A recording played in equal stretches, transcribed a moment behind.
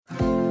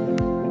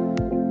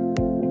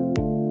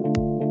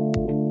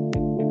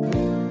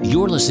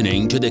You're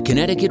listening to the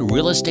Connecticut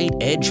Real Estate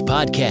Edge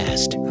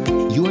podcast,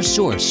 your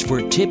source for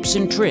tips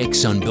and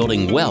tricks on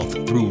building wealth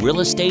through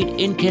real estate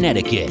in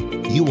Connecticut.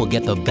 You will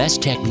get the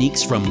best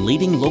techniques from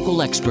leading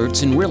local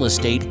experts in real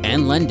estate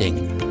and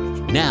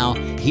lending. Now,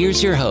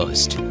 here's your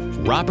host,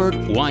 Robert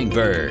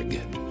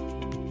Weinberg.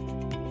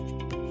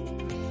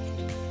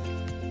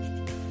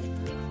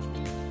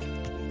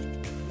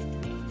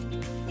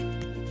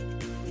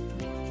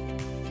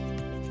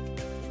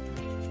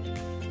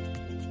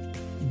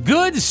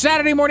 Good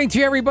Saturday morning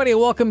to everybody.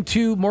 Welcome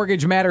to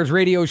Mortgage Matters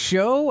Radio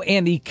Show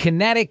and the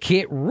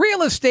Connecticut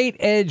Real Estate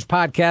Edge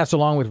podcast,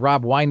 along with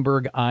Rob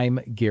Weinberg. I'm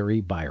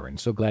Gary Byron.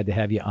 So glad to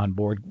have you on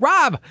board.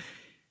 Rob,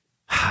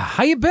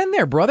 how you been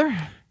there, brother?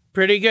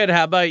 Pretty good.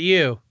 How about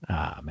you?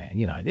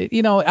 Man,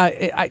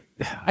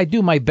 I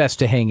do my best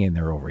to hang in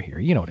there over here.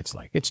 You know what it's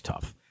like. It's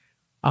tough.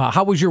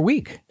 How was your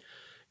week?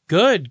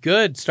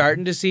 Good.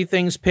 Starting to see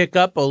things pick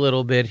up a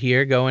little bit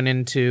here, going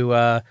into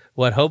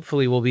what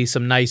hopefully will be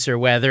some nicer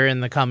weather in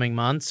the coming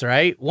months,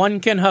 right? One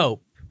can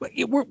hope.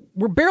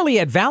 We're barely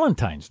at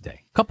Valentine's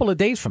Day. A couple of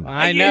days from now.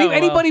 I know.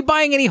 Anybody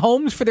buying any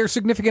homes for their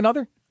significant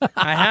other?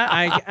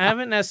 I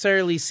haven't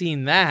necessarily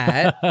seen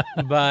that,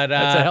 but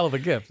that's a hell of a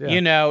gift. Yeah.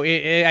 You know,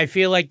 I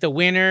feel like the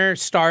winter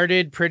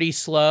started pretty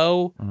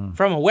slow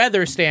from a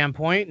weather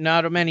standpoint,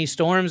 not many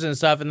storms and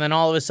stuff, and then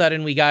all of a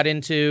sudden we got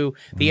into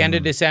the end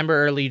of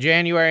December, early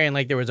January, and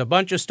like there was a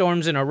bunch of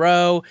storms in a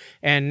row,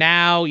 and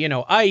now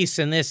ice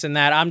and this and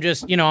that. I'm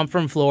just I'm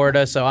from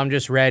Florida, so I'm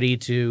just ready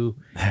to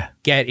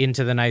get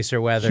into the nicer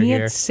weather here.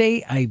 Can't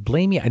say I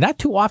blame you. Not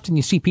too often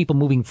you see people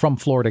moving from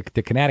Florida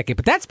to Connecticut,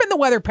 but that's been the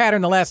weather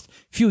pattern the last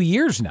few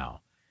years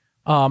now.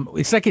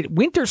 It's like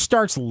winter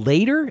starts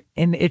later,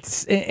 and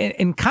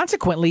and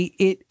consequently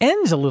it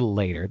ends a little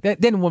later.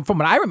 Then from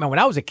what I remember when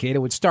I was a kid, it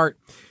would start,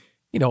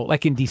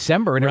 like in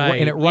December, and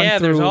it run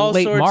through all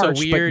late sorts March. Of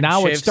weird but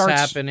now it shifts starts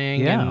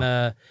happening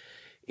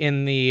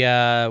in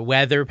the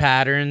weather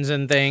patterns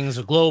and things,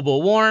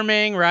 global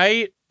warming,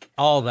 right?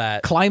 All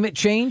that climate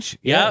change.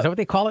 Yeah, is that what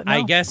they call it now?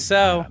 I guess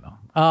so.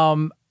 I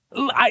don't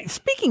know.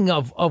 Speaking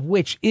of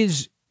which,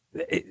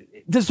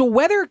 does the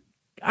weather?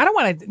 I'm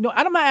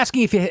not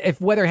asking if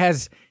weather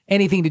has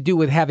anything to do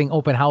with having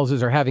open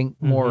houses or having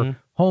more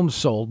homes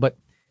sold, but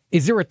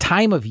is there a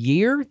time of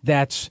year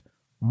that's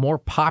more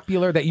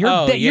popular that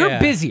you're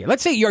busier?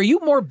 Let's say, are you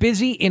more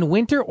busy in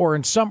winter or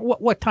in summer?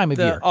 What time of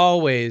year?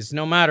 Always,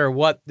 no matter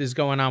what is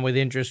going on with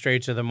interest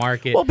rates or the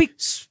market. Well,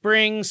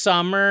 spring,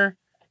 summer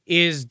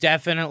is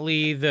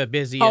definitely the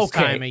busiest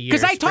time of year.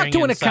 Because I talked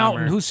to an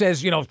accountant who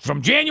says,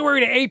 from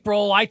January to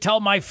April, I tell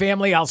my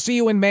family I'll see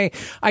you in May.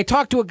 I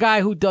talked to a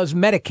guy who does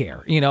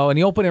Medicare, and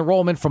the open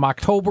enrollment from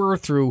October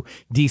through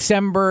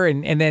December,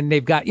 and then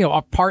they've got,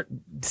 a Part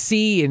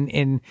C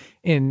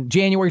in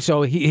January.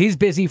 So he's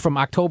busy from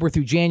October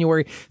through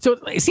January. So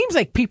it seems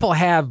like people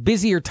have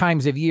busier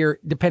times of year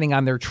depending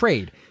on their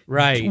trade.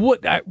 Right.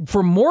 What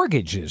for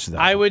mortgages, though?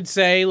 I would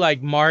say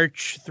like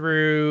March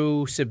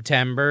through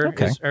September,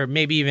 or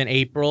maybe even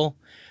April.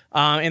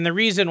 And the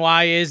reason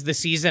why is the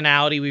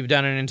seasonality we've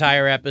done an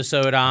entire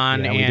episode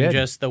on, and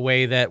just the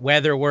way that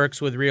weather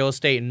works with real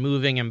estate and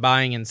moving and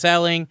buying and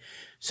selling.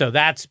 So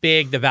that's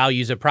big. The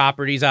values of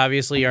properties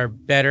obviously are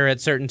better at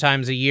certain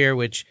times of year,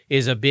 which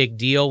is a big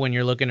deal when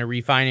you're looking to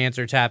refinance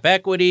or tap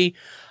equity.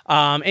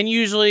 And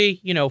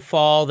usually,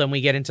 fall, then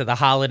we get into the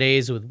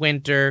holidays with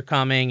winter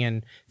coming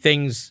and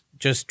things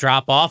just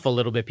drop off a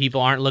little bit. People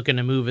aren't looking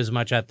to move as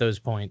much at those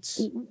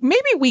points.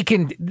 Maybe we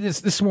can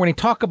this morning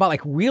talk about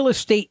like real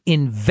estate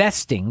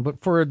investing, but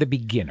for the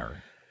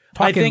beginner.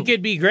 I think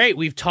it'd be great.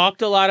 We've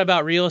talked a lot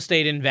about real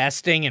estate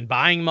investing and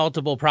buying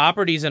multiple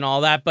properties and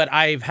all that, but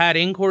I've had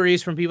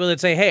inquiries from people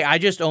that say, hey, I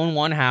just own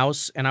one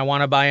house and I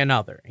want to buy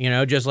another,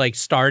 just like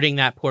starting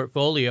that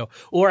portfolio.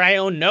 Or I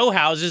own no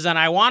houses and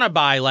I want to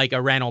buy like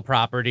a rental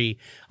property.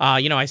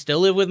 I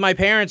still live with my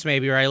parents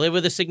maybe, or I live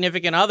with a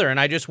significant other, and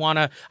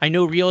I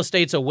know real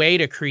estate's a way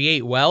to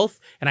create wealth,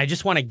 and I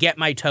just want to get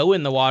my toe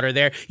in the water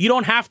there. You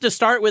don't have to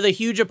start with a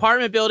huge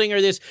apartment building or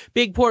this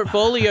big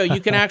portfolio. You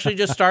can actually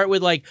just start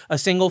with like a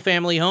single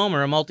family home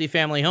or a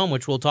multifamily home,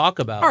 which we'll talk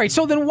about. All right.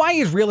 So then why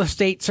is real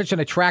estate such an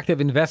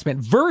attractive investment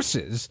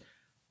versus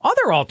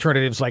other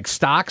alternatives like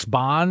stocks,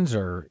 bonds,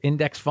 or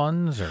index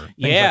funds or things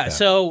like that?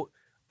 So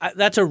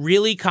that's a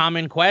really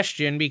common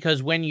question,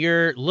 because when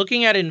you're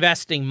looking at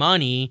investing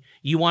money,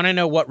 you want to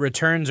know what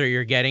returns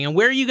you're getting and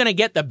where are you going to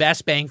get the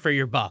best bang for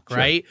your buck,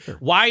 right? Sure.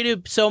 Why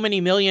do so many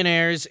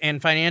millionaires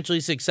and financially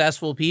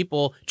successful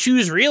people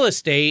choose real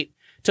estate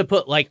to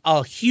put like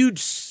a huge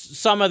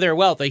sum of their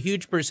wealth, a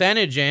huge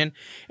percentage in?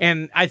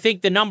 And I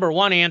think the number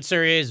one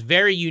answer is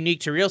very unique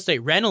to real estate: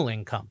 rental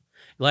income.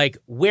 Like,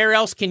 where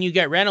else can you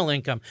get rental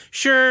income?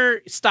 Sure,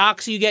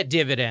 stocks, you get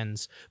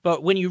dividends.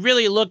 But when you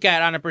really look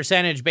at on a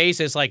percentage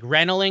basis, like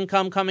rental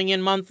income coming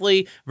in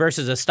monthly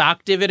versus a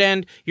stock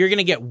dividend, you're going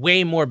to get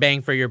way more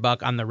bang for your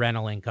buck on the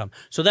rental income.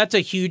 So that's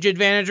a huge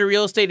advantage of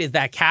real estate, is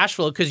that cash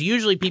flow, because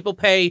usually people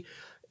pay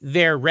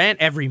their rent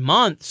every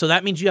month. So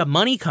that means you have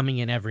money coming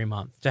in every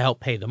month to help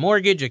pay the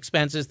mortgage,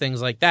 expenses,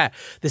 things like that.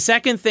 The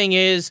second thing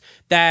is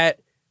that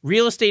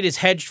real estate is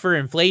hedged for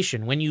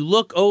inflation. When you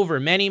look over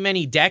many,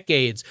 many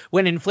decades,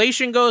 when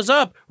inflation goes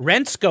up,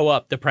 rents go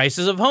up, the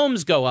prices of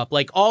homes go up.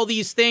 Like, all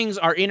these things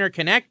are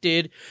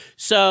interconnected.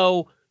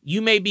 So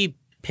you may be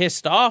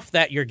pissed off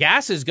that your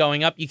gas is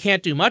going up. You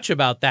can't do much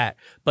about that,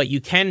 but you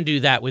can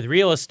do that with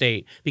real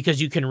estate because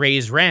you can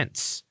raise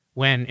rents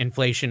when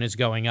inflation is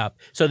going up.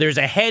 So there's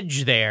a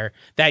hedge there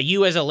that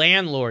you as a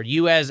landlord,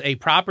 you as a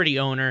property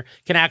owner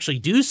can actually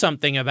do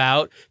something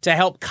about to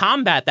help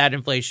combat that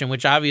inflation,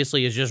 which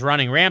obviously is just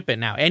running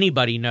rampant now.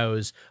 Anybody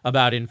knows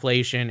about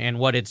inflation and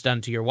what it's done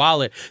to your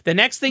wallet. The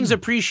next thing's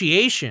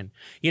appreciation.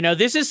 You know,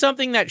 this is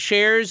something that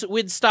shares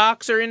with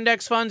stocks or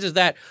index funds, is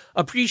that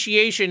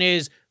appreciation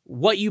is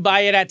what you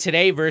buy it at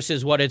today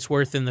versus what it's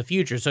worth in the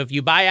future. So if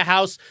you buy a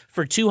house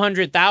for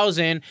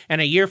 $200,000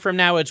 and a year from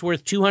now it's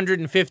worth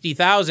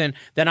 $250,000,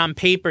 then on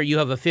paper you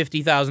have a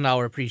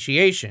 $50,000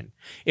 appreciation.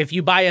 If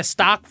you buy a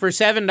stock for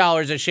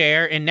 $7 a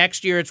share and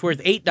next year it's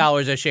worth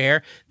 $8 a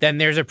share, then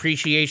there's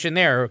appreciation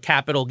there, or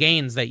capital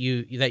gains that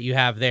you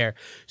have there.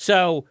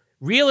 So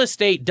real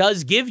estate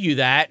does give you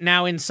that.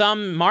 Now, in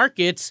some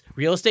markets,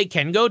 real estate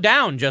can go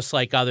down just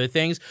like other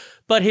things.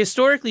 But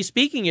historically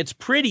speaking, it's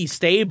pretty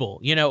stable,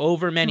 you know,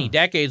 over many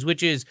decades,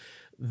 which is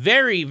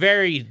very,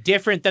 very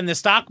different than the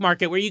stock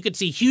market, where you could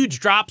see huge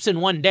drops in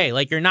one day.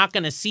 Like, you're not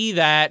going to see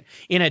that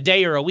in a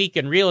day or a week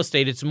in real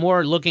estate. It's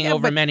more looking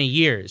over many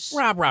years.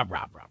 Rob.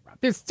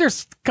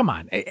 There's come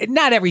on.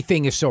 Not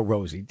everything is so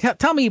rosy.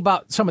 Tell me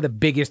about some of the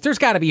biggest. There's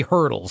got to be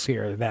hurdles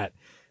here that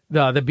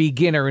the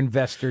beginner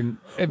investor needs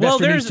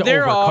to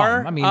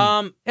overcome. I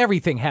mean,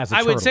 everything has its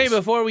I would hurdles. say,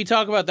 before we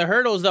talk about the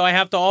hurdles, though, I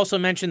have to also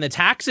mention the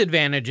tax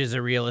advantages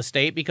of real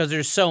estate, because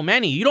there's so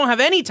many. You don't have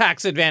any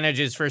tax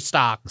advantages for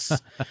stocks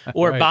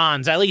or Right.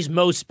 bonds. At least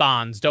most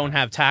bonds don't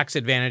have tax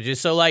advantages.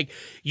 So, like,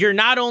 you're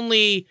not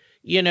only,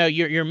 you know,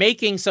 you're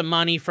making some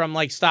money from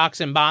like stocks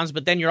and bonds,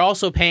 but then you're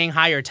also paying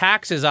higher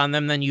taxes on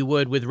them than you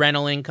would with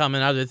rental income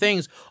and other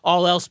things,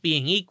 all else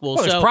being equal.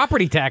 Well, so there's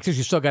property taxes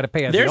you still got to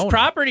pay as the there's owner.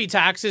 property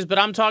taxes, but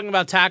I'm talking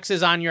about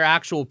taxes on your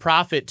actual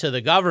profit to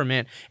the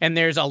government. And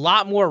there's a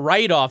lot more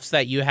write-offs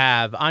that you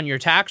have on your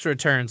tax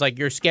returns. Like,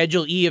 your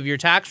Schedule E of your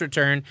tax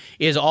return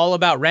is all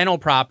about rental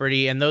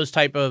property and those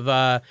type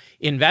of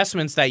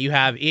investments that you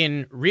have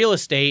in real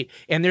estate.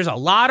 And there's a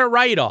lot of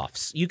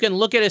write-offs. You can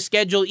look at a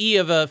Schedule E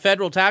of a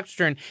federal tax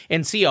return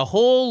and see a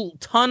whole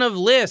ton of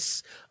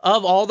lists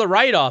of all the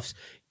write-offs.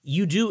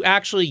 You do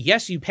actually,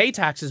 yes, you pay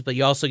taxes, but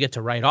you also get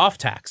to write off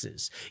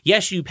taxes.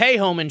 Yes, you pay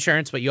home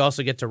insurance, but you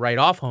also get to write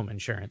off home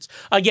insurance.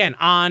 Again,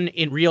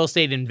 in real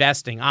estate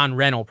investing, on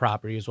rental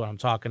property is what I'm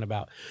talking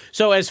about.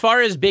 So as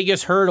far as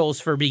biggest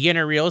hurdles for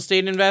beginner real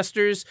estate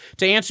investors,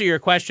 to answer your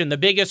question, the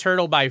biggest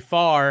hurdle by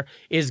far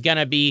is going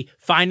to be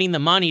finding the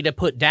money to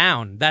put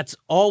down. That's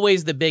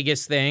always the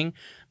biggest thing,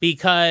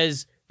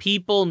 because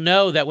people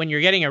know that when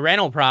you're getting a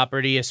rental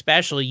property,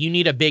 especially, you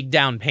need a big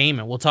down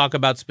payment. We'll talk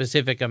about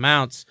specific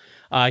amounts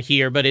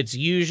here, but it's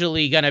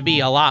usually going to be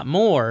a lot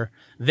more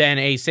than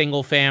a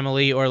single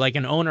family or like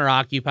an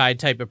owner-occupied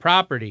type of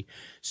property.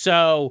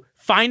 So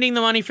finding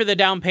the money for the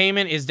down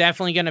payment is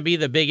definitely going to be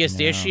the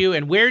biggest issue.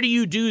 And where do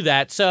you do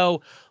that?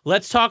 So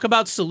let's talk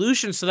about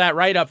solutions to that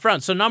right up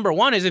front. So number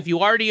one is, if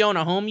you already own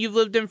a home you've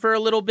lived in for a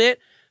little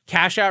bit,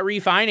 cash out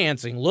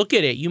refinancing. Look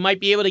at it. You might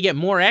be able to get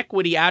more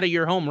equity out of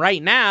your home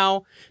right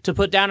now to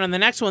put down on the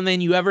next one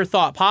than you ever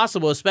thought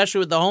possible, especially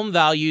with the home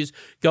values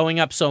going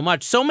up so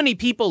much. So many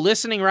people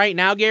listening right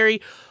now,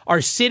 Gary, are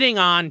sitting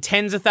on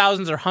tens of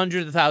thousands or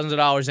hundreds of thousands of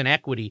dollars in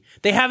equity.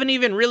 They haven't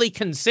even really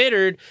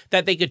considered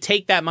that they could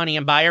take that money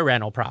and buy a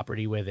rental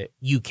property with it.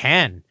 You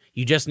can.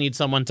 You just need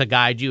someone to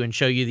guide you and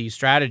show you these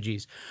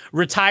strategies.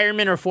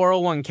 Retirement or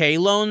 401k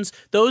loans,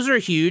 those are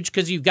huge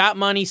because you've got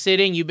money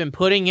sitting. You've been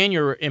putting in,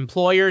 your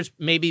employer's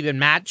maybe been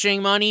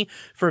matching money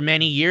for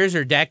many years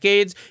or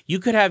decades. You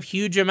could have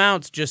huge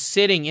amounts just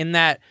sitting in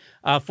that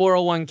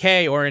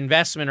 401k or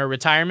investment or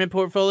retirement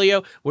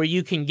portfolio where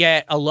you can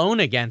get a loan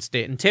against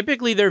it. And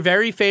typically they're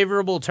very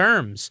favorable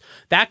terms.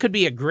 That could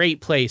be a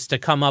great place to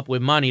come up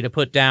with money to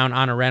put down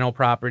on a rental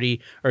property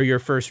or your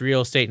first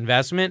real estate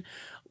investment.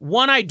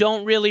 One I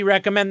don't really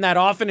recommend that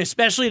often,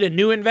 especially to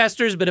new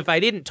investors, but if I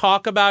didn't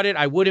talk about it,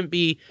 I wouldn't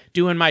be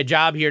doing my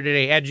job here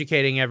today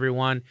educating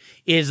everyone,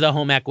 is the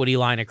home equity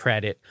line of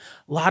credit.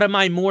 A lot of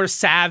my more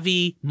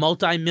savvy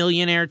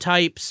multimillionaire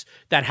types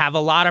that have a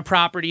lot of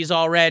properties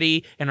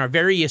already and are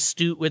very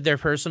astute with their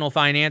personal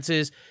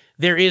finances,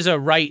 there is a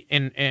right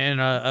and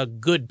a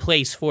good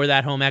place for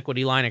that home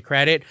equity line of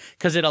credit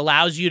because it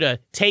allows you to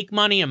take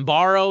money and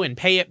borrow and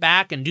pay it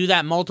back and do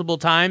that multiple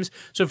times.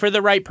 So for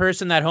the right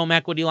person, that home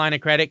equity line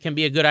of credit can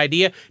be a good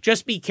idea.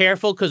 Just be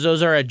careful because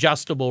those are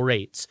adjustable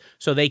rates,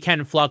 so they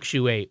can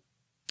fluctuate.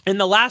 And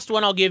the last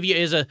one I'll give you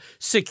is a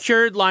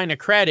secured line of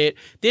credit.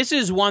 This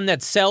is one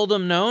that's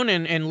seldom known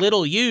and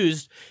little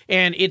used,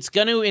 and it's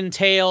going to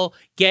entail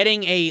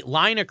getting a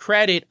line of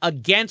credit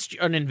against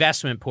an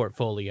investment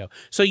portfolio.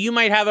 So you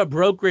might have a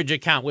brokerage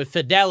account with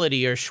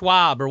Fidelity or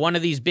Schwab or one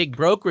of these big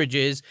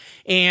brokerages,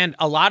 and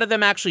a lot of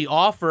them actually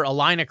offer a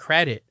line of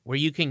credit where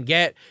you can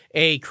get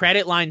a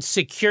credit line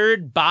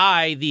secured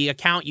by the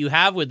account you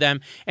have with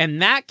them,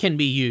 and that can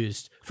be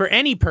used for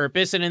any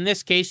purpose. And in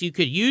this case, you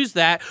could use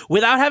that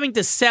without having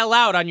to sell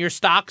out on your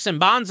stocks and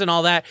bonds and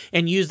all that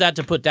and use that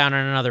to put down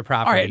on another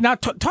property. All right. Now,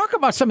 talk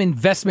about some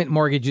investment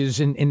mortgages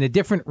and the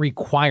different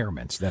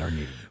requirements that are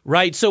needed.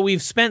 Right. So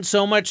we've spent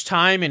so much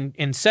time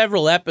in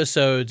several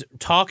episodes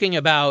talking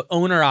about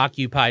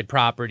owner-occupied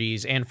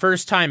properties and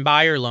first-time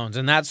buyer loans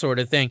and that sort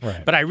of thing.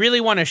 Right. But I really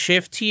want to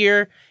shift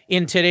here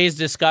in today's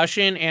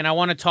discussion, and I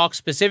want to talk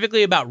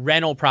specifically about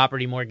rental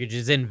property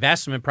mortgages,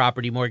 investment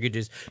property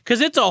mortgages, because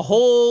it's a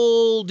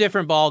whole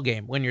different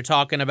ballgame when you're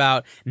talking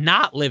about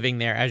not living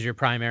there as your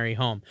primary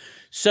home.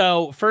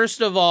 So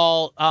first of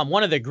all,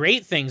 one of the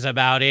great things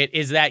about it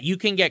is that you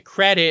can get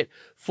credit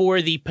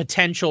for the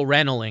potential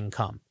rental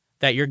income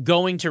that you're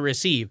going to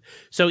receive.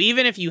 So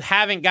even if you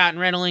haven't gotten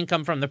rental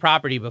income from the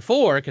property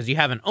before, because you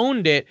haven't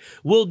owned it,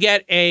 we'll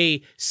get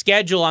a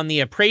schedule on the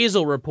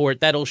appraisal report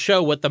that'll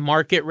show what the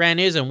market rent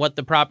is and what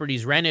the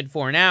property's rented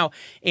for now.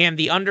 And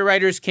the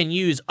underwriters can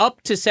use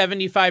up to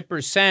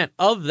 75%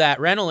 of that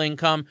rental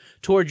income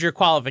towards your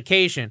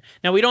qualification.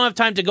 Now, we don't have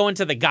time to go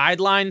into the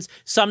guidelines.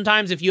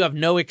 Sometimes if you have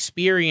no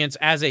experience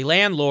as a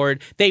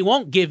landlord, they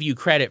won't give you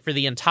credit for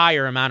the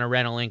entire amount of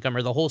rental income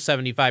or the whole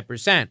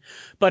 75%.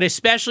 But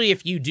especially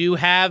if you do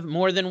have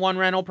more than one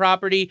rental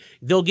property,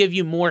 they'll give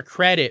you more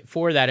credit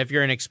for that if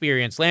you're an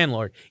experienced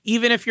landlord.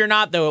 Even if you're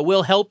not, though, it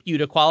will help you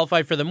to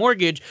qualify for the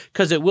mortgage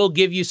because it will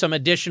give you some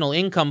additional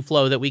income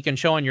flow that we can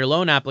show on your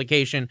loan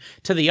application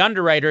to the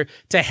underwriter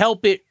to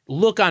help it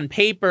look on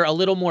paper a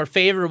little more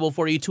favorable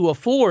for you to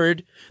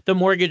afford the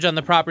mortgage on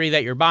the property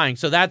that you're buying.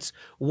 So that's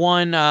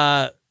one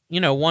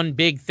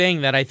big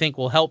thing that I think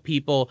will help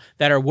people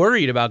that are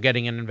worried about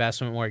getting an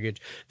investment mortgage.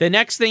 The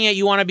next thing that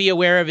you want to be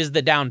aware of is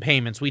the down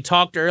payments. We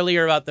talked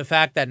earlier about the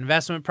fact that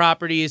investment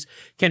properties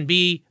can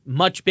be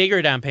much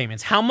bigger down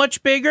payments. How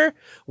much bigger?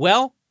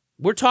 Well,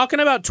 we're talking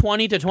about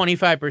 20 to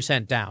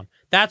 25% down.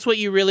 That's what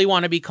you really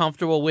want to be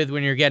comfortable with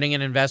when you're getting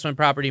an investment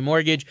property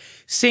mortgage.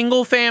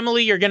 Single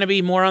family, you're going to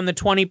be more on the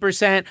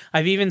 20%.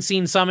 I've even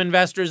seen some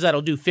investors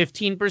that'll do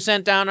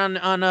 15% down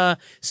on a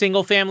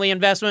single family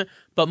investment,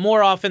 but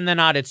more often than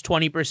not, it's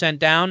 20%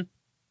 down.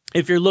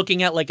 If you're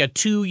looking at like a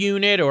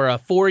 2-unit or a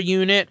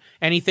 4-unit,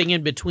 anything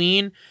in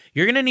between,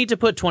 you're going to need to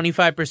put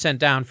 25%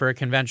 down for a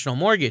conventional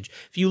mortgage.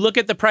 If you look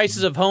at the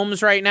prices of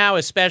homes right now,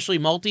 especially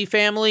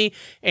multifamily,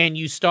 and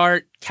you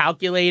start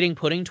calculating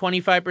putting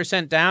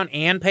 25% down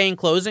and paying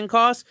closing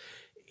costs,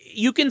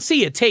 you can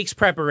see it takes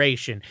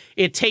preparation.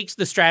 It takes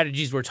the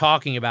strategies we're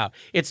talking about.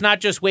 It's not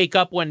just wake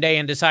up one day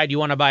and decide you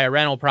want to buy a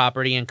rental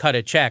property and cut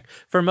a check.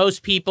 For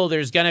most people,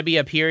 there's going to be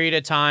a period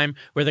of time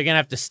where they're going to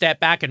have to step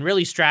back and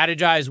really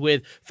strategize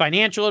with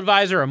financial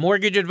advisor, a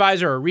mortgage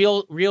advisor, a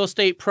real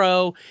estate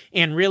pro,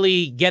 and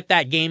really get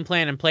that game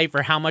plan and play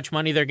for how much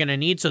money they're going to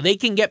need so they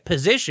can get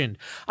positioned.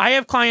 I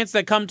have clients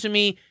that come to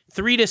me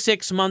 3 to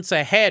 6 months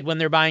ahead when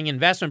they're buying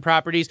investment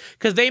properties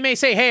because they may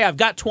say, hey, I've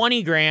got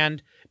 20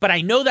 grand, but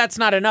I know that's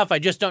not enough. I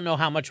just don't know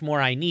how much more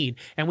I need.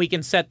 And we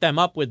can set them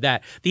up with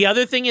that. The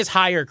other thing is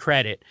higher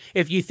credit.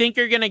 If you think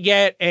you're going to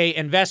get a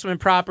investment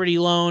property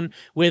loan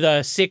with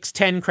a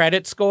 610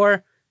 credit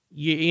score,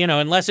 you know,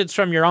 unless it's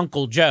from your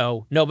Uncle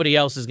Joe, nobody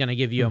else is going to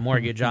give you a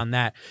mortgage on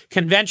that.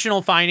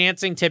 Conventional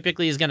financing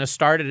typically is going to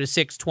start at a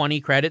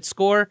 620 credit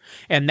score,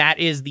 and that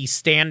is the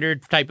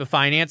standard type of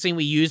financing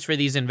we use for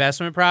these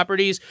investment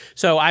properties.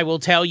 So I will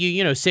tell you,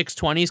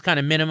 620 is kind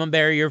of minimum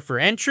barrier for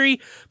entry,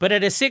 but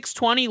at a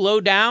 620 low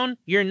down,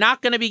 you're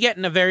not going to be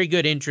getting a very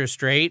good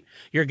interest rate.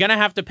 You're going to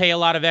have to pay a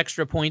lot of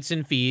extra points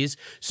and fees.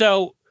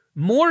 So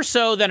more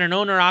so than an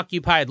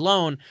owner-occupied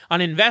loan, on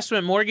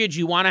investment mortgage,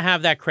 you want to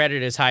have that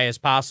credit as high as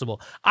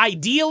possible.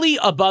 Ideally,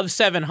 above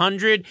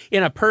 700.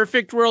 In a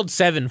perfect world,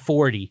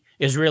 740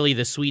 is really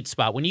the sweet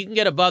spot. When you can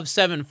get above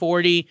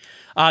 740,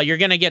 you're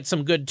going to get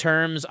some good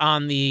terms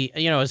on the,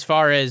 as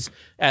far as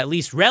at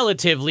least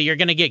relatively, you're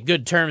going to get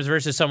good terms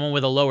versus someone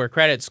with a lower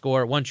credit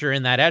score once you're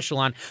in that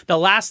echelon. The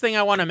last thing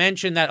I want to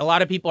mention that a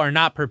lot of people are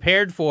not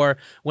prepared for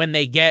when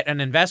they get an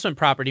investment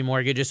property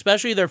mortgage,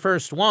 especially their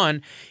first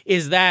one,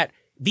 is that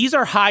these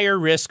are higher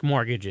risk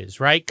mortgages,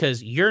 right?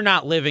 Because you're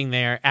not living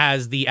there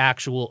as the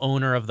actual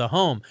owner of the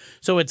home.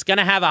 So it's going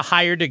to have a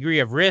higher degree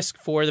of risk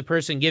for the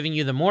person giving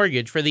you the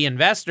mortgage, for the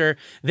investor,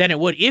 than it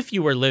would if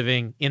you were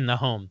living in the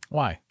home.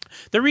 Why?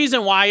 The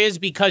reason why is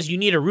because you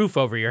need a roof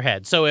over your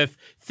head. So if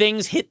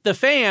things hit the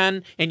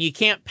fan and you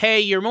can't pay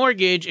your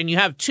mortgage and you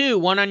have two,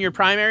 one on your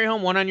primary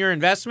home, one on your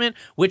investment,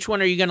 which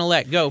one are you going to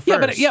let go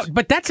first?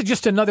 But that's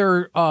just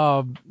another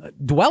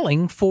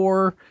dwelling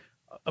for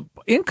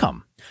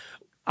income.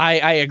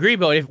 I agree,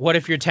 but what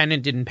if your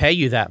tenant didn't pay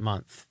you that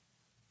month?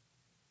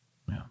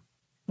 Yeah.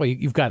 Well,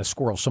 you've got to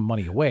squirrel some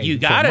money away. You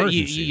got to,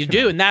 you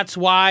do. And that's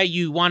why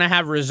you want to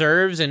have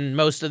reserves. And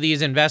most of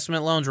these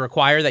investment loans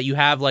require that you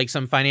have like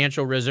some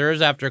financial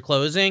reserves after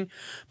closing.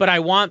 But I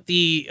want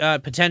the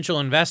potential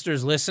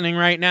investors listening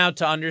right now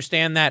to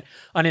understand that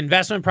an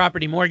investment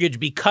property mortgage,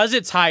 because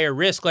it's higher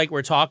risk, like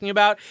we're talking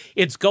about,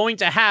 it's going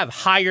to have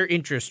higher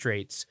interest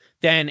rates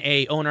than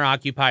a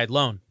owner-occupied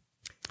loan.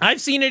 I've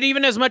seen it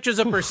even as much as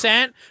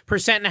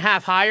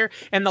 1.5% higher.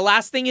 And the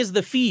last thing is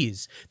the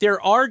fees.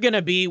 There are going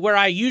to be, where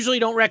I usually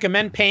don't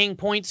recommend paying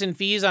points and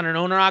fees on an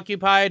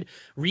owner-occupied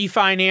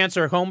refinance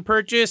or home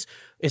purchase,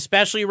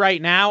 especially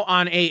right now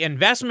on a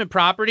investment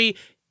property.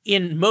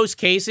 In most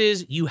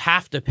cases, you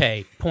have to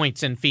pay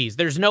points and fees.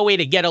 There's no way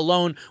to get a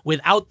loan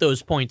without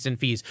those points and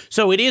fees.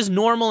 So it is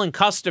normal and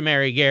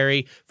customary,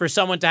 Gary, for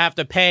someone to have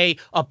to pay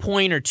a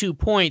point or 2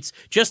 points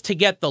just to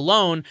get the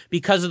loan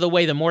because of the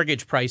way the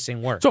mortgage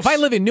pricing works. So if I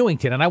live in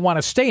Newington and I want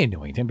to stay in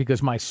Newington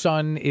because my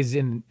son is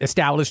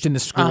established in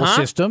the school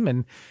system,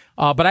 and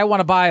but I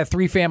want to buy a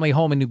 3-family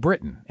home in New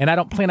Britain, and I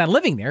don't plan on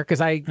living there because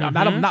I'm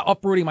not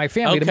uprooting my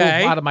family to move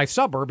out of my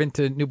suburb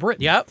into New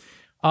Britain. Yep.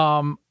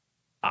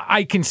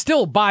 I can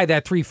still buy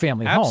that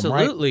 3-family home, right?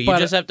 Absolutely. You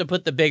just have to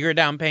put the bigger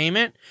down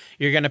payment.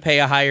 You're going to pay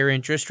a higher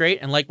interest rate.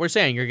 And like we're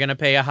saying, you're going to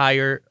pay a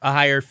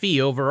higher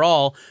fee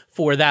overall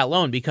for that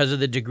loan because of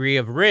the degree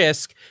of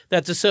risk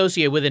that's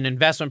associated with an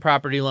investment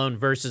property loan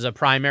versus a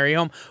primary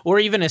home or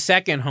even a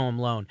second home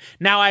loan.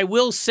 Now, I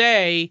will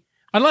say...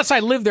 Unless I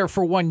live there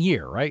for 1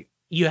 year, right?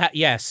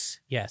 Yes,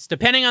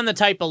 depending on the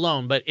type of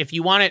loan. But if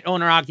you want it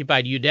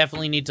owner-occupied, you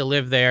definitely need to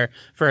live there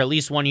for at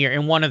least 1 year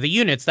in one of the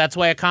units. That's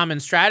why a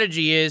common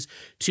strategy is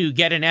to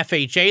get an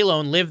FHA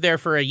loan, live there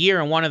for a year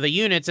in one of the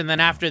units, and then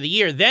after the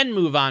year, then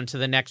move on to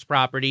the next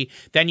property.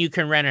 Then you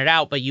can rent it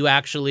out, but you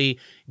actually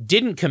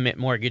didn't commit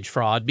mortgage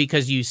fraud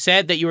because you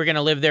said that you were going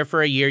to live there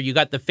for a year. You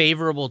got the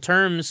favorable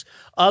terms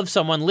of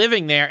someone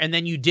living there, and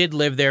then you did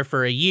live there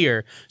for a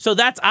year. So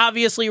that's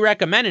obviously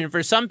recommended. And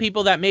for some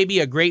people, that may be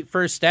a great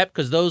first step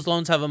because those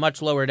loans have a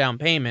much lower down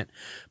payment.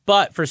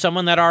 But for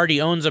someone that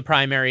already owns a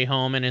primary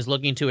home and is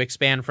looking to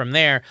expand from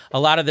there, a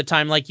lot of the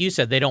time, like you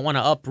said, they don't want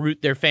to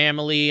uproot their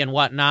family and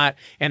whatnot,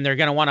 and they're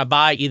going to want to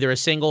buy either a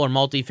single or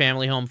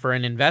multifamily home for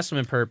an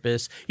investment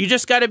purpose. You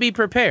just got to be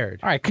prepared.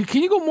 All right.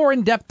 Can you go more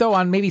in depth, though,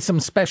 on maybe some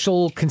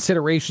special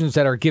considerations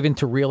that are given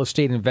to real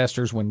estate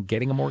investors when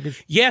getting a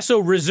mortgage? Yeah, so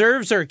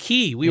reserves are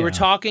key. We were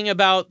talking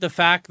about the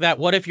fact that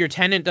what if your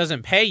tenant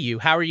doesn't pay you?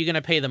 How are you going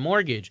to pay the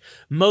mortgage?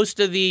 Most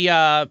of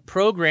the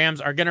programs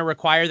are going to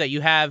require that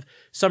you have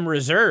some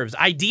reserves,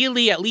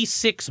 ideally at least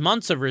 6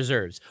 months of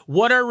reserves.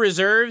 What are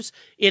reserves?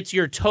 It's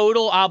your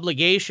total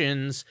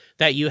obligations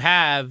that you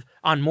have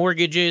on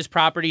mortgages,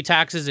 property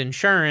taxes,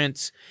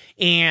 insurance,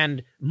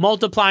 and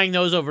multiplying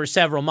those over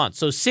several months.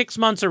 So 6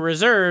 months of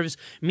reserves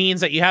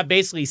means that you have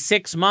basically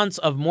 6 months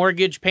of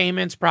mortgage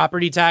payments,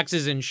 property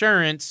taxes,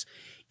 insurance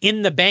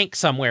in the bank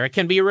somewhere. It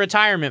can be a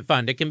retirement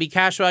fund. It can be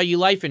cash value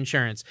life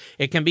insurance.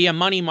 It can be a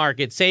money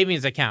market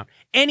savings account.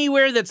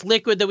 Anywhere that's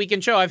liquid that we can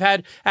show. I've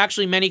had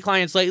actually many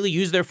clients lately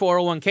use their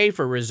 401k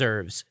for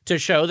reserves to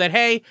show that,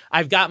 hey,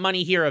 I've got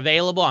money here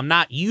available. I'm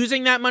not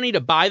using that money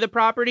to buy the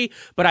property,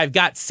 but I've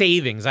got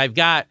savings. I've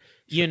got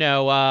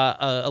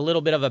a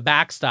little bit of a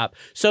backstop.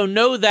 So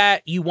know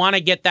that you want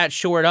to get that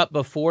shored up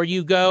before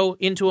you go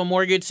into a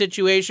mortgage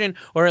situation,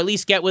 or at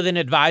least get with an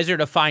advisor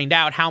to find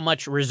out how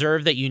much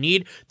reserve that you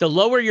need. The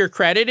lower your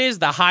credit is,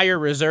 the higher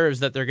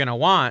reserves that they're going to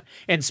want.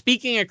 And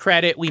speaking of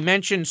credit, we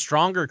mentioned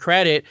stronger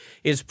credit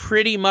is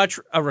pretty much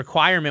a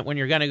requirement when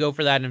you're going to go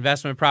for that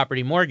investment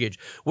property mortgage.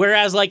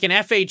 Whereas like an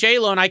FHA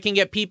loan, I can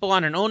get people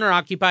on an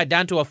owner-occupied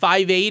down to a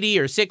 580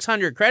 or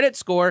 600 credit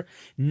score.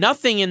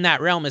 Nothing in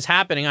that realm is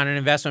happening on an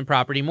investment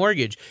property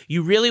mortgage.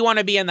 You really want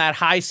to be in that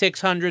high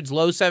 600s,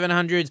 low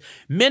 700s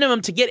minimum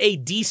to get a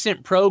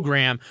decent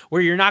program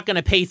where you're not going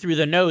to pay through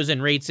the nose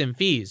in rates and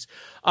fees.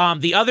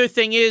 The other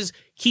thing is,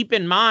 keep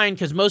in mind,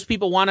 because most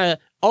people want to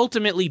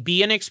ultimately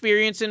be an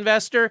experienced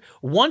investor,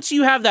 once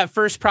you have that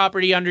first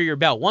property under your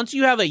belt, once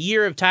you have a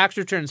year of tax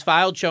returns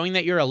filed showing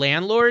that you're a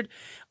landlord,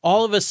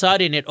 all of a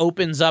sudden it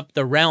opens up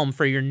the realm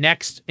for your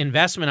next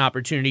investment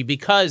opportunity,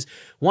 because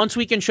once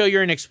we can show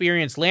you're an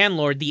experienced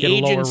landlord, the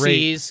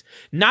agencies,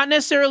 not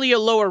necessarily a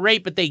lower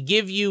rate, but they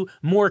give you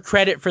more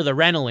credit for the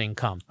rental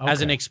income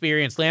as an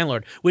experienced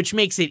landlord, which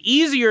makes it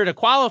easier to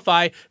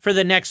qualify for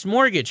the next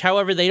mortgage.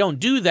 However, they don't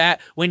do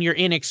that when you're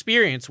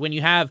inexperienced. When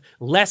you have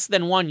less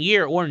than 1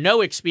 year or no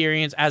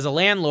experience as a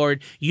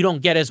landlord, you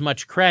don't get as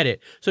much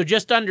credit. So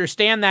just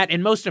understand that,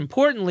 and most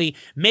importantly,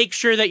 make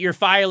sure that you're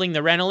filing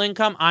the rental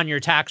income on your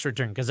tax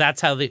return, because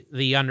that's how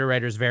the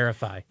underwriters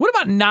verify. What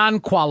about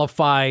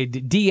non-qualified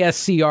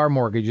DSCR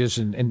mortgages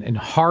and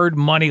hard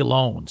money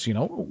loans?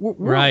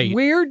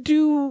 Where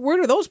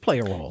do those play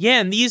a role? Yeah,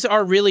 and these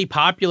are really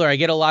popular. I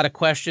get a lot of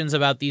questions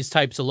about these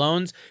types of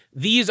loans.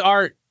 These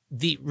are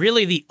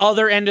the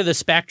other end of the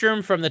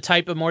spectrum from the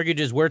type of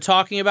mortgages we're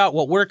talking about.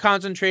 What we're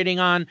concentrating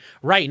on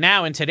right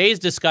now in today's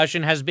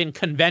discussion has been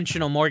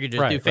conventional mortgages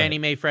through Fannie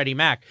Mae, Freddie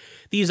Mac.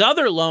 These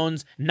other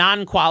loans,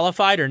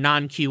 non-qualified or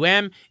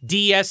non-QM,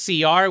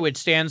 DSCR, which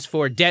stands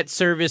for debt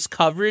service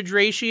coverage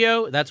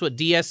ratio. That's what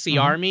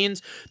DSCR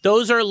means.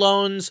 Those are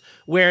loans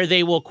where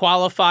they will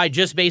qualify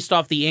just based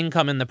off the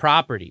income in the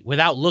property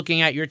without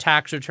looking at your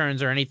tax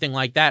returns or anything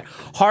like that.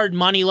 Hard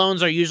money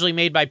loans are usually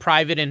made by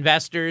private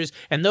investors,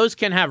 and those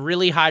can have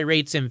really high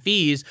rates and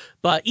fees,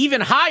 but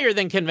even higher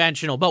than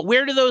conventional. But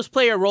where do those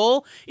play a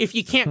role? If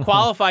you can't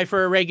qualify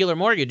for a regular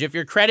mortgage, if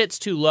your credit's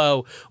too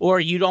low or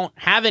you don't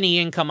have any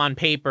income on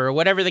paper or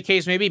whatever the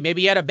case may be,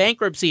 maybe you had a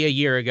bankruptcy a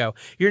year ago,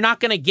 you're not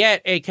going to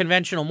get a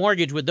conventional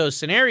mortgage with those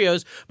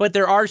scenarios, but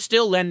there are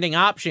still lending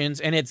options,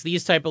 and it's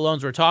these type of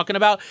loans we're talking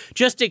about.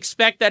 Just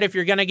expect that if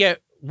you're going to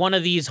get one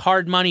of these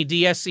hard money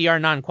DSCR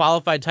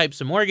non-qualified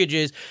types of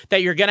mortgages,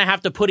 that you're going to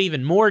have to put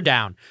even more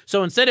down.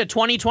 So instead of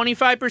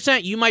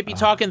 25%, you might be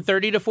talking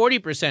 30 to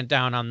 40%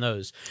 down on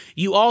those.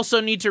 You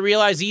also need to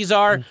realize these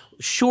are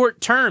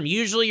short term.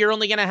 Usually you're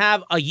only going to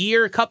have a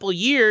year, a couple of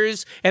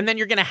years, and then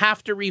you're going to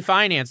have to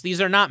refinance. These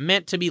are not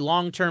meant to be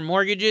long-term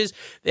mortgages,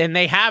 and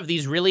they have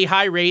these really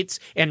high rates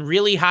and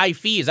really high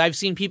fees. I've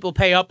seen people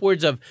pay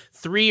upwards of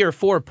 3 or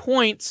 4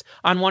 points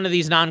on one of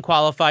these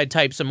non-qualified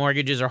types of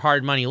mortgages or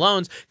hard money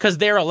loans because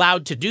they're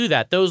allowed to do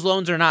that. Those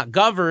loans are not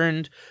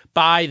governed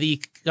by the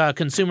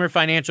Consumer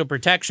Financial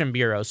Protection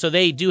Bureau. So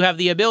they do have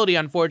the ability,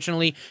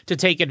 unfortunately, to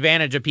take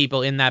advantage of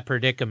people in that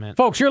predicament.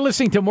 Folks, you're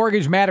listening to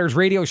Mortgage Matters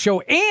Radio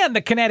Show and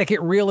the Connecticut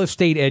Real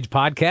Estate Edge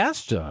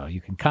podcast. You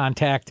can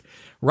contact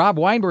Rob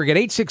Weinberg at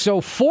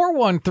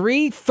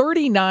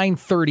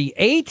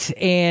 860-413-3938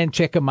 and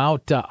check him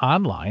out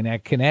online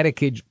at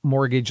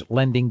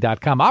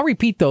ConnecticutMortgageLending.com. I'll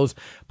repeat those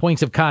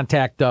points of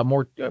contact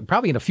more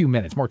probably in a few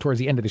minutes, more towards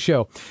the end of the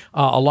show,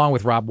 along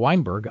with Rob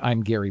Weinberg.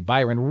 I'm Gary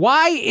Byron.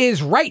 Why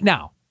is right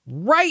now,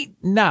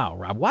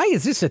 Rob, why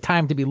is this a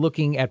time to be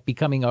looking at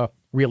becoming a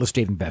real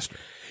estate investor?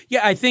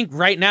 Yeah, I think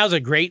right now is a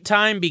great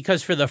time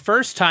because for the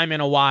first time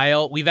in a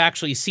while, we've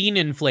actually seen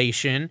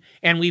inflation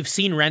and we've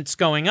seen rents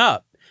going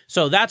up.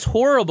 So that's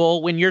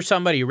horrible when you're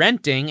somebody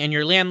renting and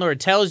your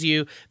landlord tells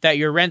you that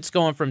your rent's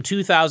going from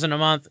 $2,000 a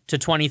month to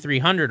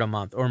 $2,300 a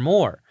month or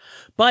more.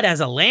 But as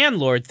a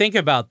landlord, think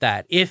about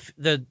that. If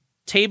the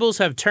tables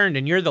have turned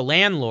and you're the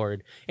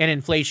landlord and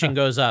inflation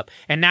goes up,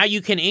 and now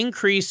you can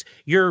increase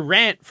your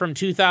rent from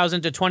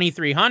 $2,000 to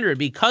 $2,300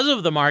 because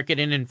of the market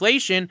and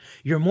inflation,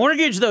 your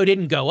mortgage, though,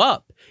 didn't go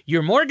up.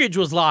 Your mortgage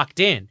was locked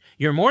in.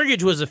 Your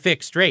mortgage was a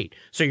fixed rate.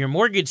 So your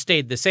mortgage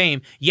stayed the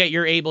same, yet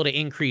you're able to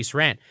increase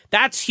rent.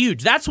 That's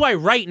huge. That's why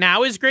right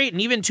now is great.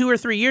 And even 2 or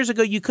 3 years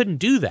ago, you couldn't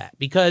do that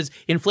because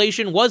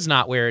inflation was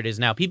not where it is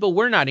now. People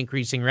were not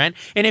increasing rent.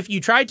 And if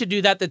you tried to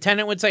do that, the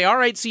tenant would say, all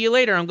right, see you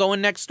later. I'm going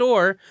next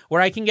door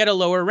where I can get a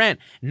lower rent.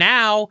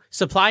 Now,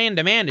 supply and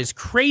demand is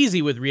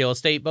crazy with real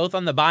estate, both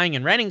on the buying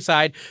and renting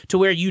side, to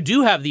where you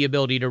do have the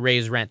ability to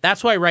raise rent.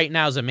 That's why right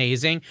now is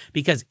amazing,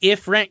 because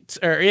if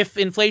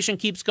inflation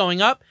keeps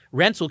going up,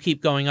 rents will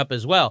keep going up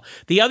as well.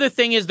 The other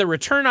thing is the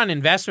return on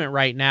investment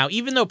right now.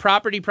 Even though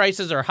property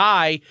prices are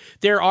high,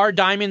 there are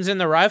diamonds in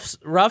the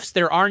roughs.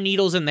 There are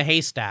needles in the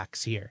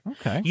haystacks here.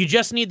 Okay. You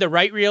just need the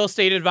right real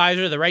estate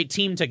advisor, the right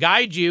team to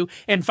guide you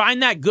and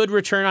find that good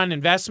return on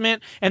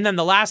investment. And then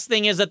the last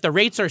thing is that the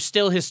rates are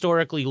still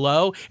historically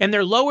low, and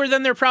they're lower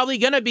than they're probably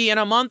going to be in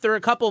a month or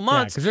a couple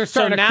months. Because they're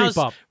starting to creep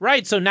up.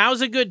 Right. So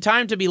now's a good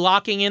time to be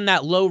locking in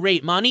that low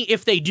rate money.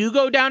 If they do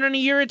go down in a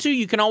year or two,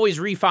 you can always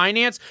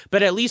refinance,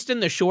 but at least in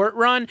the short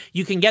run,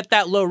 you can get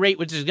that low rate,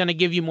 which is going to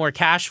give you more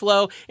cash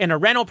flow. And a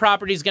rental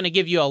property is going to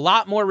give you a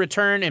lot more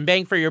return and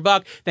bang for your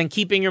buck than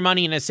keeping your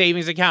money in a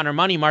savings account or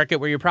money market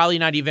where you're probably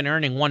not even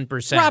earning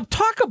 1%. Rob,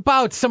 talk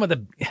about some of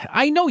the,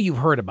 I know you've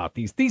heard about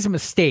these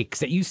mistakes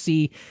that you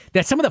see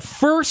that some of the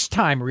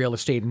first-time real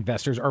estate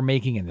investors are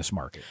making in this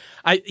market.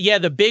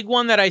 The big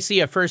one that I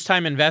see a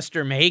first-time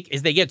investor make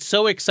is they get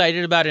so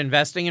excited about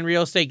investing in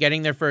real estate,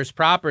 getting their first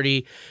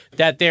property,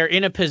 that they're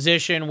in a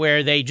position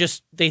where they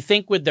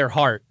think with their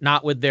heart,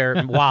 not with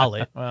their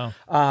wallet.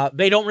 Wow.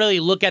 They don't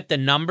really look at the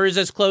numbers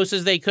as close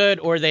as they could,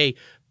 or they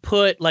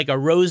put like a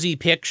rosy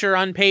picture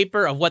on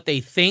paper of what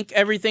they think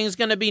everything's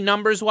going to be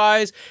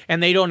numbers-wise,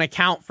 and they don't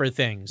account for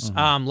things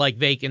like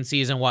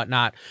vacancies and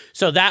whatnot.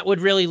 So that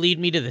would really lead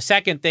me to the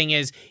second thing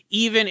is,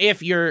 even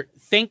if you're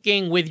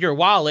thinking with your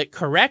wallet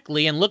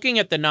correctly and looking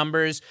at the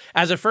numbers,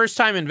 as a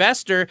first-time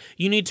investor,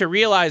 you need to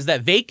realize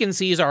that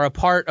vacancies are a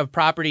part of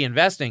property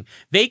investing.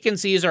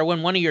 Vacancies are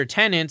when one of your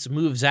tenants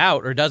moves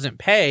out or doesn't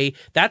pay.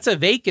 That's a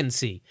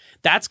vacancy.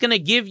 That's going to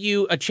give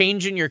you a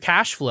change in your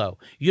cash flow.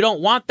 You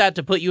don't want that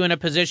to put you in a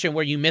position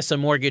where you miss a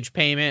mortgage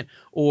payment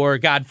or,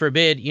 God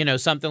forbid,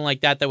 something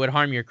like that would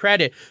harm your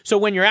credit. So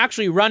when you're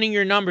actually running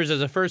your numbers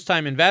as a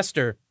first-time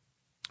investor,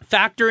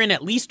 factor in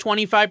at least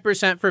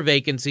 25% for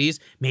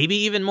vacancies, maybe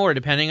even more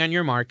depending on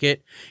your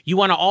market. You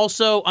want to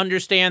also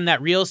understand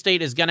that real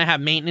estate is going to have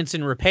maintenance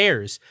and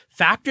repairs.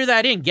 factor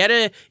that in. Get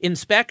an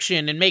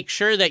inspection and make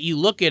sure that you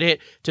look at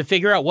it to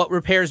figure out what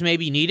repairs may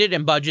be needed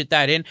and budget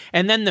that in.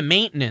 And then the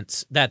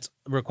maintenance that's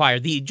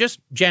required, the just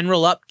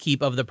general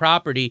upkeep of the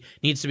property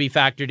needs to be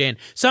factored in.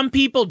 Some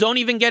people don't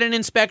even get an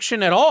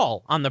inspection at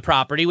all on the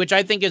property, which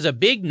I think is a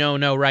big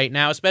no-no right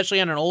now,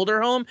 especially on an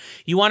older home.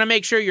 You want to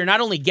make sure you're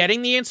not only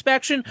getting the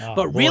inspection,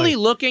 but really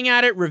looking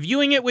at it,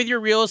 reviewing it with your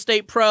real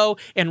estate pro,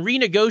 and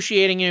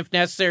renegotiating if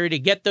necessary to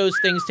get those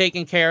things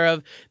taken care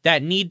of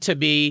that need to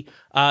be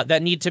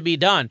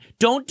done.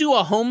 Don't do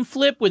a home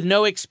flip with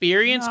no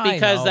experience,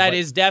 because that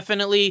is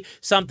definitely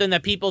something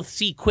that people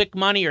see quick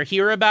money or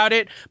hear about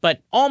it,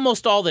 but almost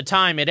all the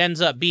time it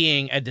ends up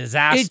being a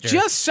disaster. It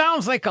just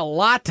sounds like a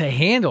lot to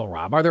handle,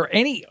 Rob. Are there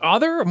any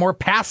other more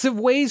passive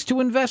ways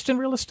to invest in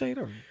real estate?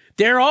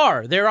 There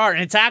are.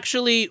 And it's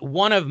actually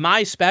one of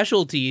my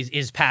specialties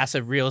is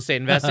passive real estate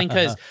investing,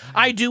 because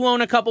I do own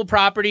a couple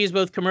properties,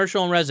 both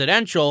commercial and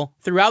residential,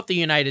 throughout the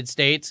United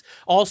States.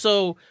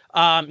 Also,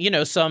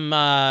 some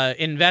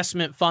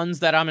investment funds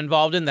that I'm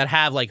involved in that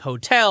have like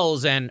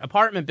hotels and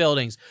apartment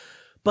buildings.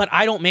 But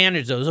I don't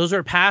manage those. Those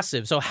are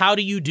passive. So how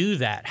do you do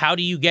that? How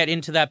do you get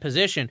into that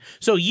position?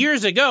 So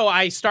years ago,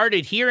 I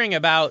started hearing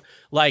about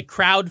like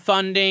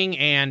crowdfunding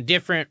and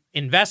different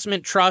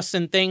investment trusts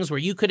and things where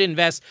you could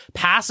invest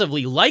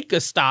passively like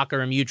a stock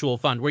or a mutual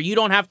fund, where you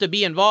don't have to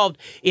be involved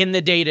in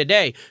the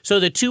day-to-day.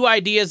 So the two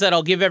ideas that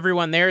I'll give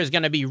everyone there is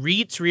going to be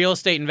REITs, real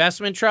estate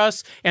investment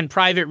trusts, and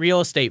private real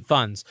estate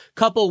funds.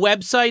 Couple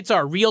websites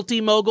are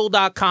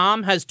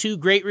realtymogul.com, has two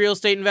great real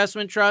estate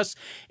investment trusts,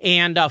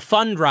 and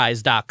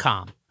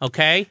fundrise.com.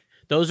 Okay?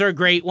 Those are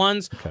great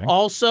ones. Okay.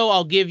 Also,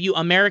 I'll give you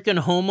American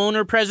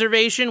Homeowner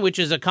Preservation, which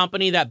is a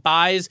company that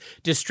buys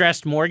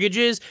distressed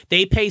mortgages.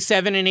 They pay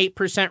 7 and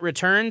 8%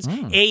 returns.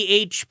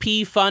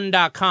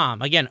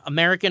 AHPfund.com. Again,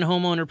 American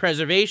Homeowner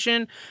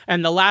Preservation.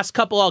 And the last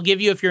couple I'll give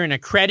you, if you're an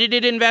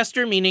accredited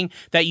investor, meaning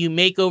that you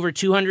make over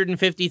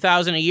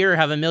 $250,000 a year or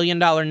have $1 million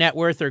net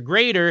worth or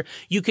greater,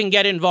 you can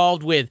get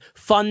involved with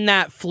Fund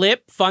That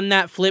Flip,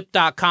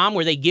 fundthatflip.com,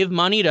 where they give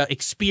money to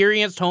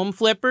experienced home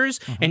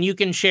flippers, and you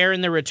can share in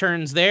the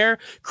returns there.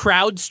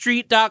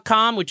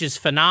 CrowdStreet.com, which is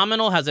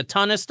phenomenal, has a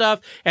ton of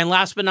stuff. And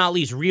last but not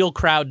least,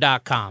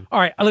 RealCrowd.com. All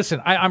right,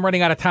 listen, I'm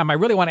running out of time. I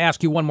really want to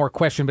ask you one more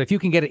question, but if you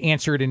can get it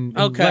answered in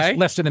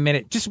less than a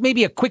minute, just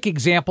maybe a quick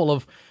example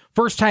of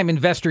first-time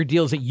investor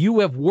deals that you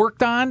have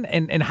worked on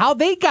and how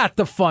they got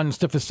the funds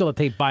to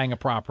facilitate buying a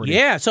property.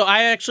 Yeah, so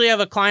I actually have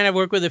a client I've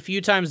worked with a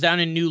few times down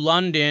in New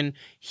London.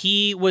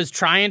 He was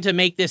trying to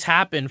make this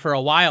happen for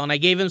a while, and I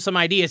gave him some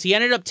ideas. He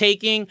ended up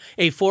taking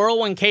a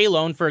 401k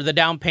loan for the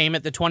down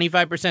payment, the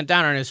 25%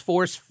 down on his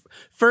first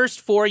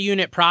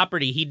 4-unit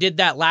property. He did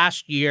that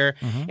last year,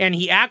 and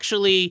he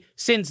actually,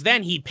 since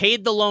then, he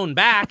paid the loan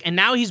back, and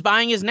now he's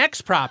buying his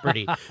next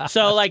property.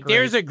 So, like,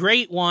 there's a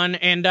great one.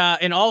 And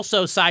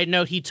also, side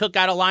note, he took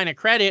out a line of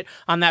credit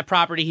on that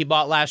property he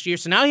bought last year,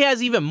 so now he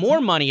has even more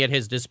money at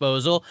his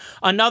disposal.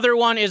 Another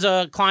one is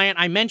a client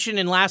I mentioned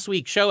in last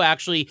week's show,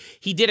 actually.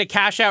 He did a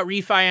cash-out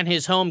refi on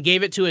his home,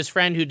 gave it to his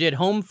friend who did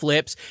home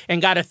flips,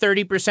 and got a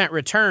 30%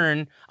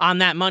 return on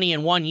that money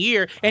in 1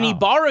 year, and he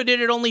borrowed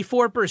it at only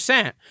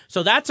 4%.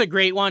 So that's a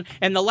great one.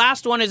 And the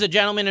last one is a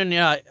gentleman in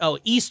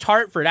East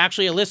Hartford,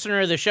 actually a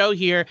listener of the show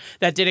here,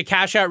 that did a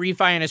cash-out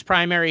refi on his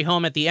primary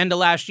home at the end of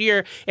last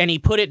year, and he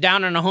put it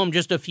down on a home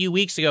just a few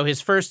weeks ago,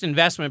 his first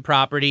investment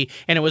property,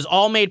 and it was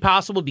all made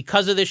possible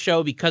because of this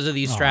show, because of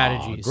these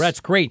strategies.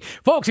 That's great.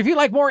 Folks, if you'd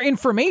like more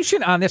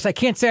information on this, I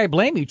can't say I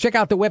blame you. Check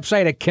out the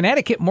website at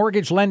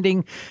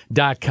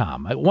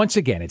ConnecticutMortgageLending.com. Once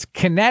again, it's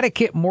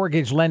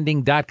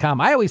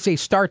ConnecticutMortgageLending.com. I always say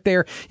start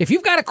there. If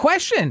you've got a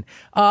question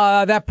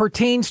that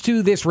pertains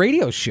to this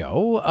radio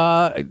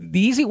show, the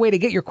easy way to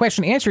get your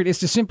question answered is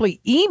to simply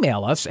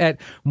email us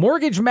at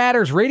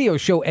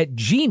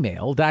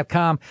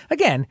mortgagemattersradioshow@gmail.com.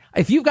 Again,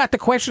 if you've got the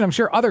question, I'm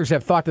sure others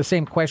have thought the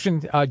same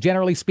question,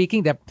 generally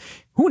speaking, that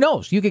who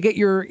knows, you could get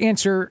your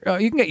answer,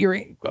 you can get your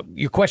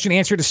question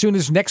answered as soon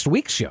as next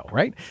week's show,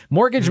 right?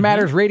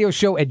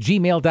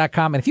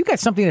 mortgagemattersradioshow@gmail.com. And if you've got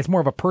something that's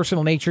more of a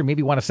personal nature,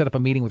 maybe you want to set up a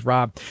meeting with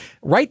Rob,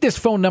 write this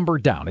phone number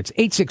down. It's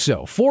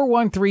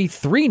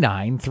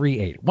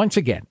 860-413-3938. Once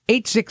again,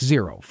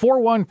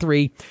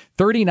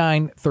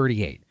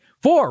 860-413-3938.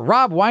 For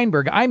Rob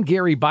Weinberg, I'm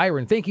Gary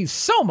Byron. Thank you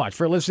so much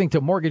for listening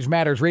to Mortgage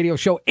Matters Radio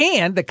Show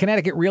and the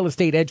Connecticut Real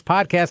Estate Edge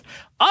podcast.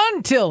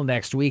 Until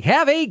next week,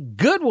 have a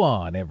good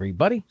one,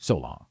 everybody. So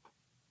long.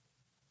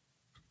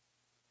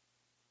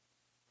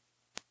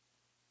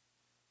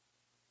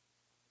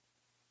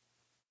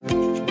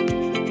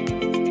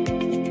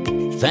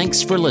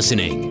 Thanks for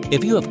listening.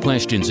 If you have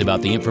questions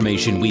about the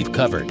information we've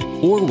covered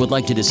or would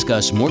like to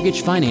discuss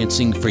mortgage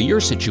financing for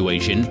your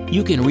situation,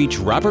 you can reach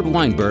Robert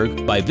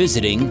Weinberg by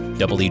visiting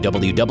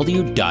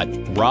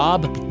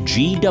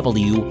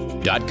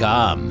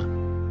www.robgw.com.